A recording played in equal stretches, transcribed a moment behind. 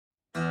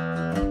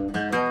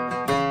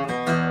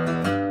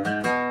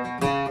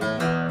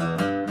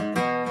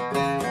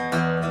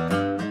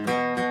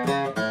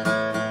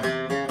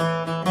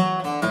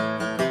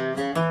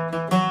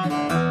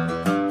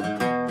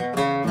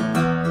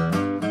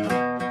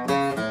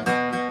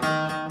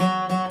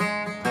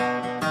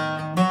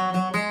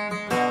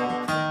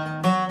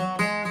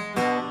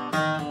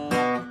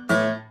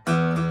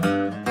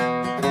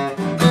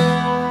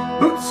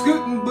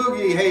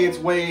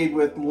made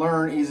with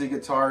Learn Easy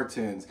Guitar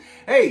Tunes.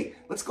 Hey,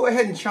 let's go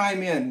ahead and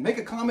chime in. Make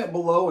a comment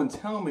below and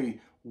tell me,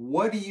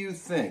 what do you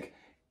think?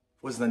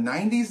 Was the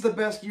 90s the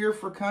best year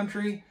for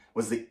country?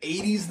 Was the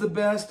 80s the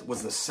best?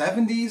 Was the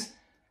 70s?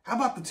 How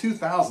about the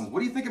 2000s?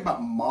 What do you think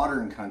about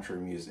modern country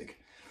music?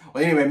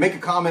 Well, anyway, make a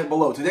comment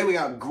below. Today we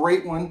got a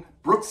great one,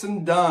 Brooks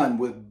and Dunn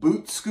with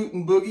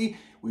Scootin Boogie.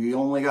 We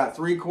only got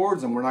 3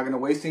 chords and we're not going to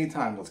waste any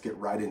time. Let's get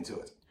right into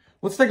it.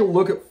 Let's take a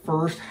look at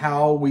first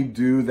how we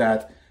do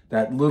that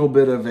little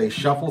bit of a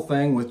shuffle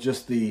thing with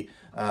just the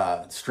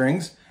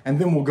strings, and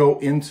then we'll go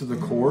into the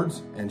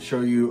chords and show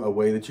you a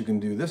way that you can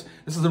do this.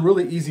 This is a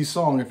really easy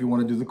song if you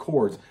want to do the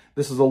chords.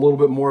 This is a little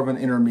bit more of an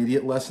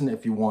intermediate lesson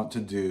if you want to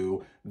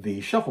do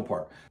the shuffle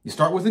part. You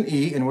start with an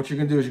E, and what you're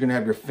going to do is you're going to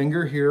have your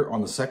finger here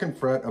on the 2nd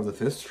fret of the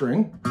 5th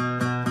string,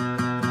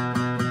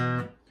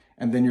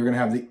 and then you're going to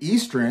have the E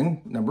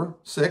string, number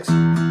 6,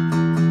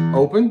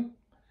 open.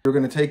 You're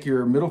going to take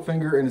your middle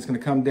finger and it's going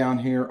to come down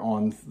here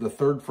on the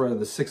 3rd fret of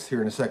the 6th here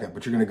in a second,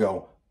 but you're going to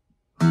go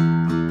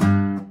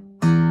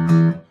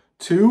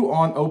 2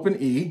 on open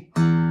E,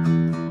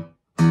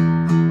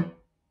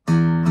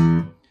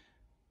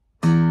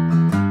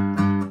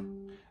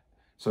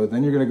 so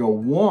then you're going to go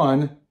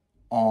 1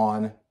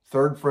 on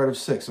 3rd fret of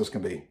 6, so it's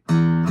going to be.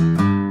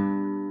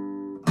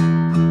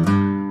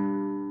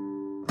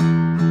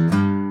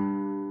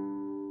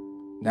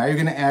 Now you're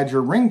going to add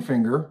your ring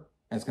finger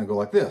and it's going to go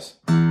like this.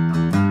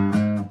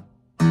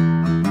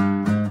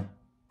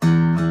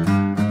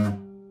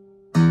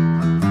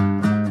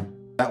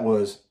 That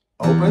was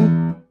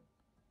open,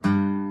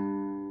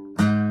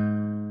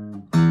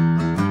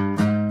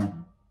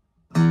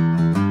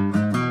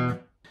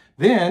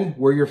 then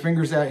where your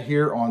finger's at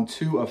here on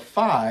 2 of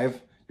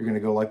 5, you're going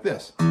to go like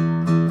this.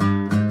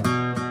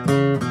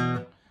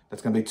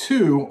 That's going to be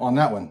 2 on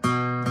that one.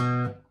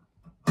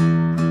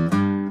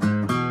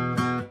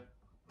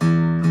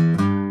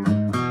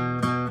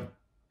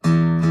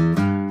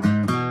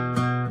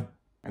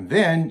 And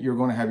then you're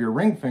going to have your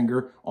ring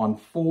finger on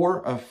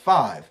 4 of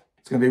 5.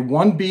 It's going to be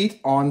 1 beat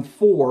on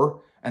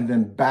 4 and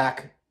then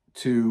back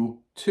to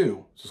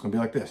 2. So it's going to be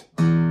like this.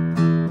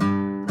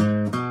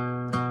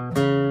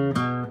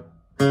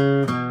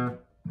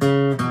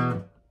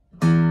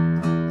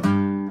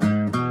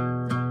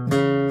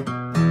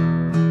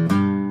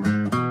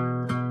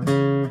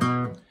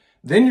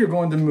 Then you're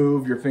going to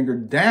move your finger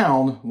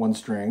down 1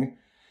 string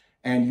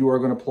and you are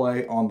going to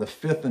play on the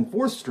 5th and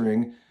 4th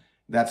string.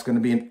 That's going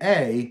to be an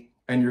A,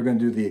 and you're going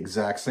to do the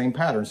exact same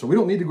pattern. So we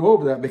don't need to go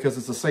over that because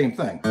it's the same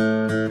thing.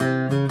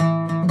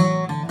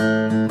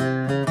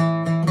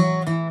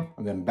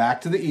 And then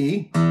back to the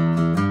E.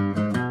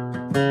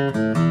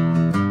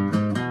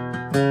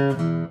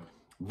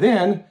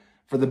 Then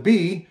for the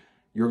B,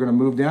 you're going to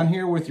move down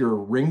here with your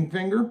ring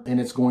finger,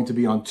 and it's going to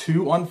be on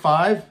 2 on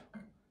 5.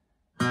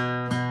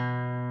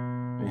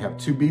 And you have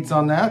 2 beats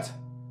on that.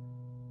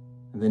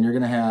 And then you're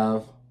going to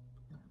have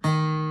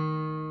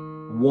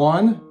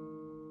 1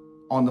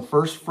 on the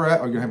 1st fret,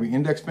 or you're going to have your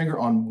index finger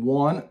on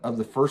 1 of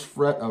the 1st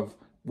fret of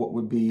what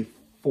would be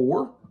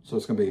 4. So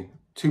it's going to be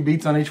 2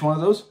 beats on each one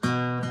of those.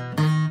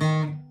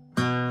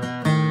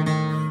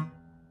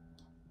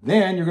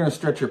 Then you're going to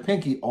stretch your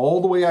pinky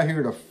all the way out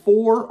here to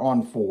 4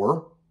 on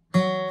 4.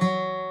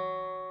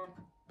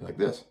 Like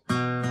this.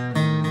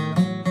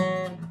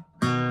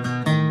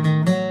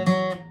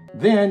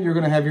 Then you're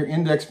going to have your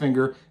index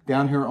finger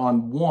down here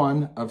on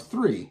 1 of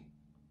 3.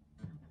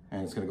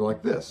 And it's going to go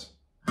like this.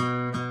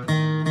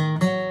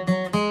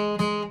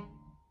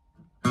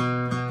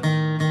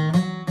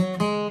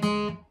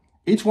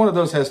 Each one of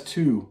those has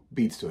 2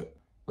 beats to it.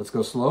 Let's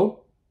go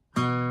slow.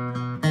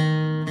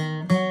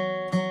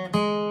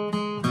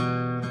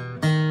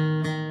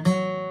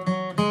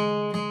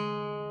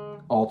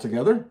 All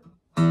together.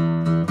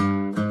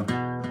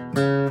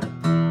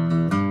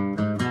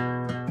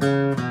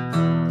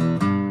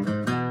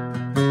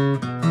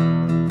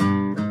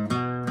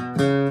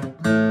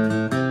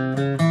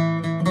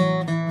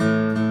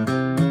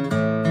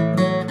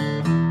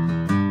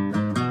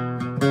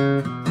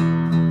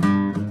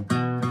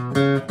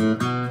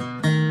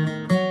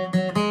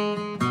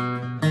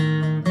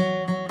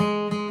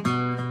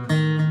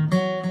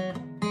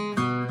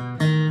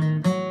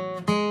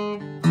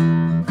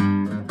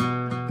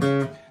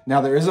 Now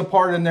there is a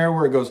part in there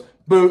where it goes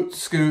boot,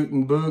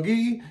 scootin'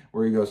 boogie,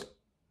 where he goes.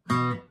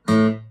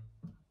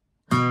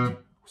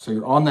 So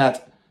you're on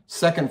that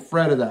 2nd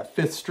fret of that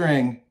 5th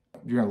string,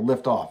 you're going to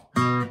lift off.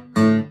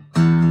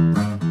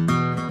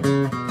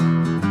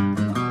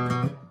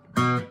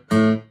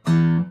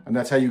 And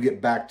that's how you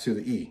get back to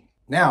the E.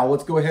 Now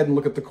let's go ahead and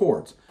look at the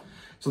chords.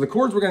 So the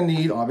chords we're going to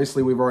need,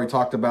 obviously we've already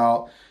talked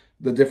about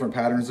the different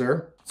patterns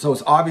there. So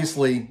it's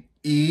obviously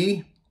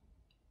E,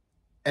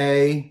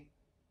 A,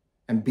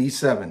 and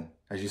B7,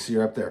 as you see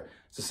up there.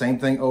 It's the same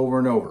thing over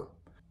and over.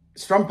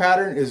 Strum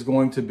pattern is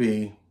going to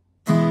be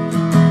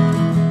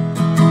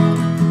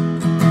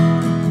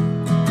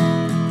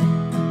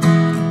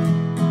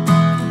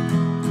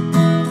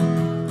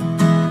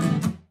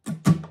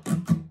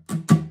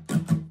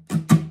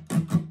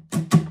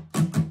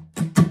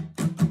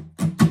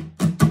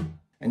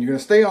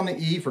to stay on the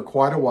E for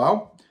quite a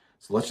while.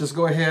 So let's just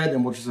go ahead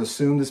and we'll just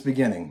assume this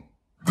beginning.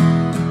 And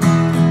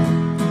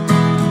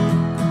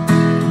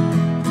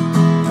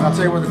I'll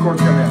tell you where the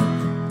chords come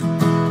in.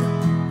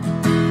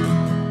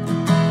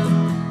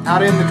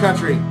 Out in the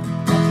country,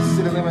 the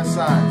city limit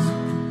signs,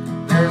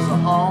 there's a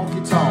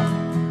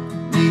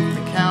honky-tonk beneath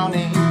the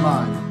county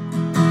line.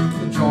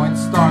 The joint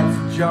starts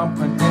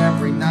jumping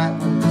every night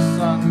when the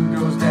sun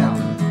goes down.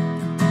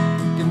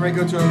 Getting ready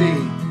to go to a B.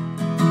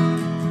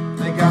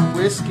 They got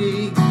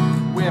whiskey,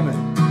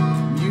 women,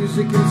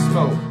 music and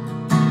smoke.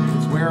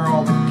 It's where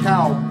all the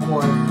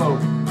cowboy folk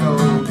go.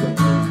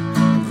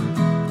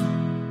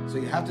 So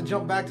you have to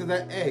jump back to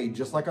that A,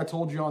 just like I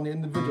told you on the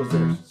individuals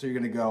there. So you're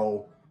going to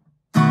go.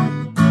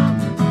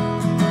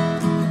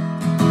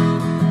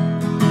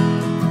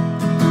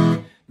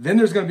 Then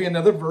there's going to be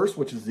another verse,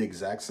 which is the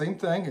exact same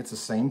thing. It's the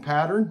same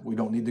pattern. We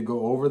don't need to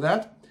go over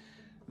that.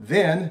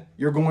 Then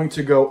you're going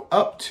to go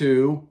up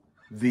to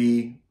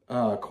the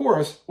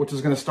chorus, which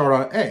is going to start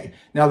on A.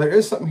 Now, there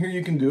is something here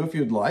you can do if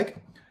you'd like.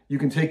 You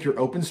can take your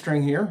open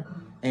string here,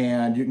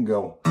 and you can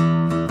go.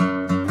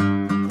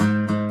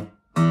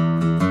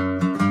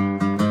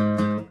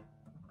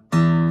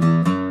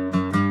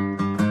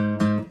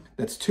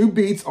 That's 2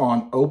 beats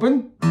on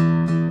open,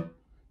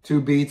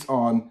 2 beats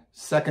on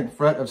 2nd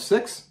fret of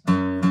 6,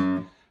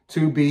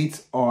 2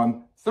 beats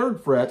on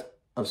 3rd fret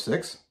of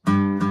 6,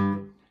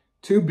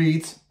 2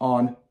 beats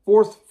on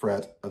 4th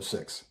fret of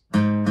 6,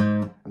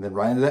 and then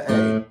right into the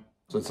A.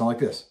 So it sounds like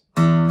this.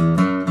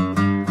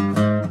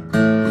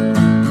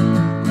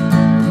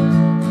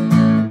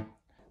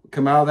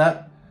 Come out of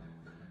that.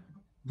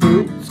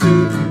 Boop,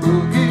 scootin'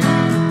 boogie.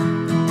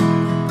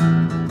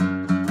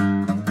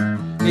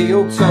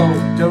 Heel toe,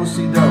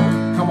 do-si-do.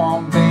 Come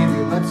on,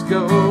 baby, let's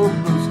go.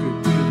 Boop,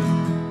 scoot,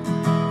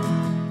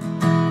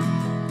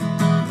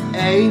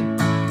 A.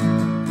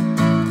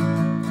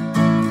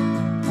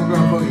 We're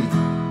going to boogie.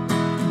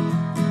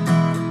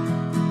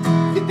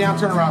 Get down,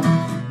 turn around.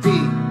 B.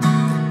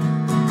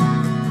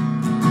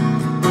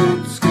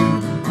 Boop,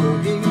 scoot,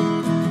 boogie.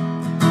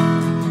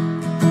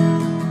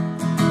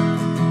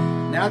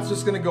 Now it's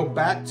just going to go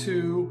back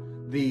to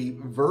the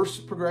verse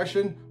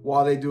progression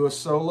while they do a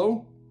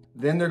solo.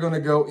 Then they're going to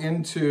go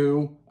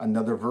into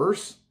another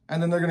verse,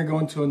 and then they're going to go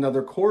into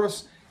another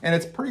chorus, and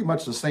it's pretty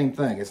much the same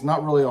thing. It's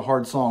not really a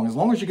hard song, as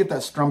long as you get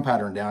that strum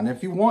pattern down.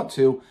 If you want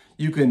to,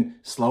 you can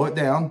slow it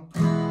down.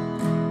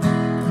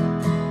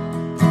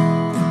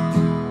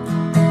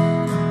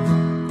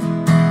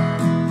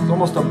 It's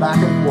almost a back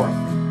and forth.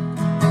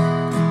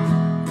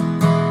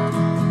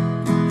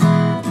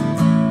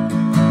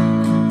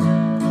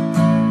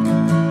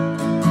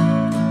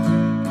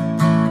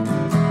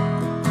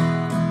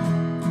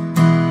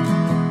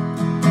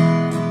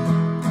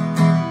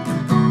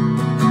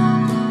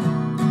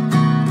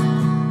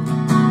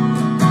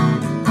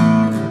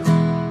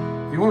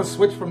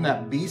 Switch from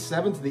that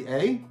B7 to the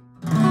A,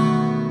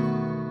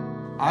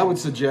 I would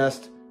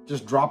suggest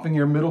just dropping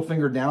your middle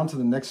finger down to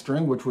the next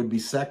string, which would be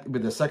the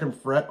 2nd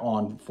fret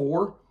on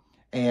 4,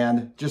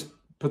 and just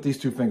put these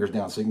 2 fingers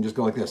down. So you can just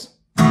go like this.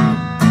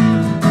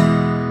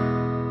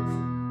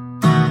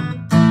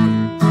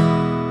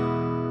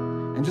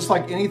 And just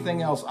like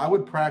anything else, I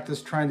would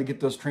practice trying to get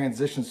those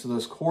transitions to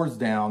those chords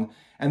down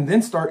and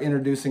then start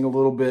introducing a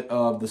little bit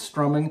of the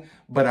strumming.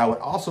 But I would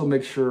also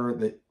make sure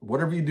that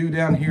whatever you do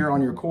down here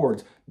on your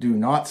chords, do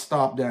not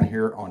stop down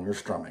here on your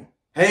strumming.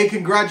 Hey,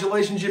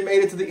 congratulations, you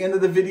made it to the end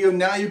of the video.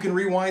 Now you can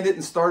rewind it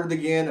and start it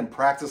again and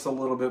practice a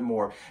little bit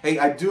more. Hey,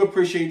 I do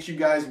appreciate you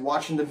guys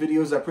watching the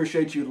videos. I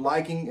appreciate you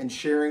liking and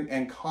sharing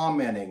and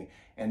commenting.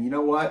 And you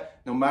know what?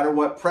 No matter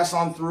what, press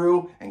on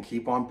through and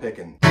keep on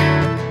picking.